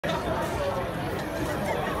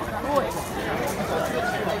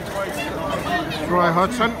Roy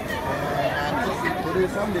Hodgson.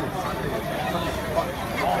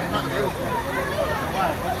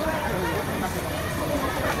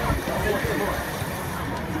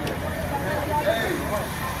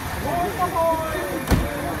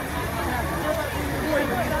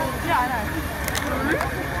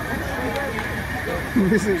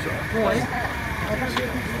 This is Roy.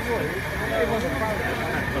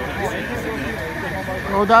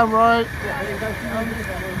 Well done, Roy.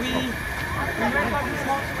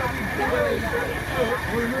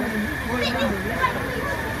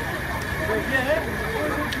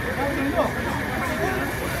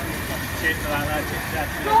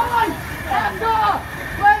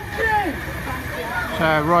 So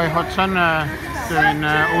Roy Hodgson doing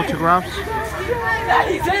autographs.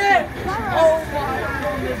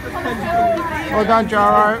 Well done,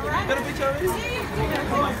 Diarra.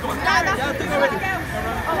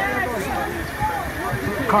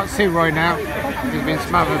 Can't see Roy now. He's been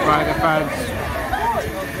smothered by the fans.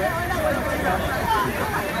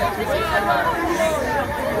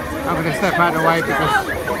 I'm going to step out of the way because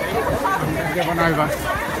I'm going to get one over.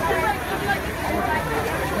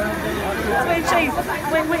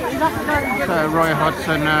 So Roy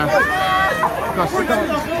Hodgson got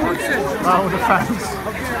all the fans.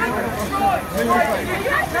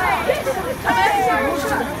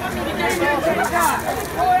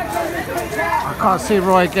 I can't see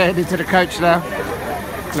Roy getting into the coach now.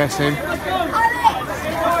 Bless him.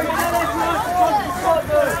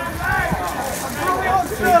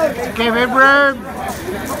 Give him room.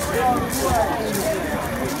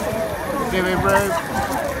 Give him room.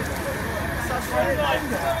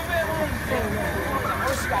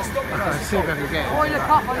 I can't see if I can get him. I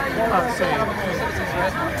can't see him.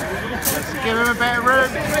 Give him a bit of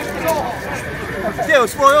room. Yeah,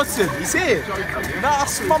 it's Roy Hodgson. He's here.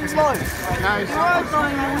 That's mum's life. No, he's Roy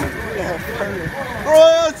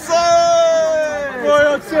Hodgson! Roy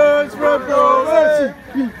Hodgson! It's Red Bull!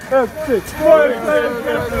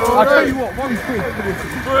 I'll tell you what, one thing.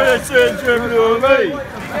 Roy Hodgson's Red Bull, mate.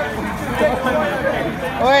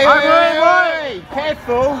 Wait,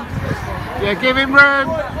 careful. Yeah, give him room,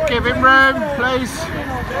 please.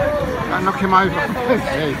 Don't knock him over.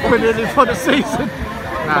 We're nearly for the season.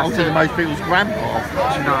 That's it. Most people's grandpa.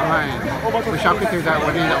 Do you know what I mean? Wish I could do that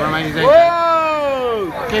when he's that amazing.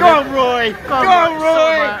 Whoa! Go on, Roy! Go on,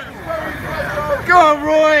 Roy! Go on,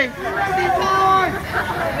 Roy!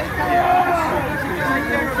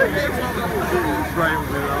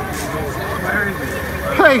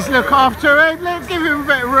 Please look after him. Give him a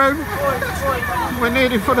bit of room. We're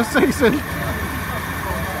needing for the season.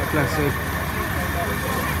 Bless him.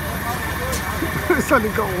 It's only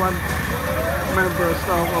got one member of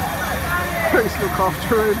staff. Please look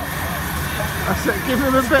after him. I said, give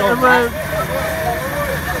him a bit of room.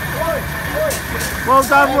 Well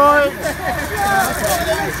done, Roy.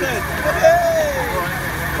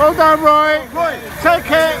 Well done, Roy.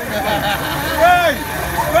 Take it.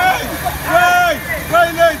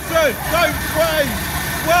 Ray, listen. Don't pray.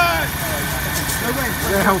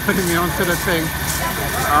 They're helping me onto the thing.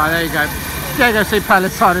 Oh, there you go. There you go, see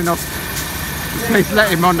Palace signing off. Please let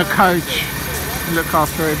him on the coach. Look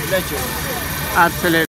after him. Legend. Absolutely.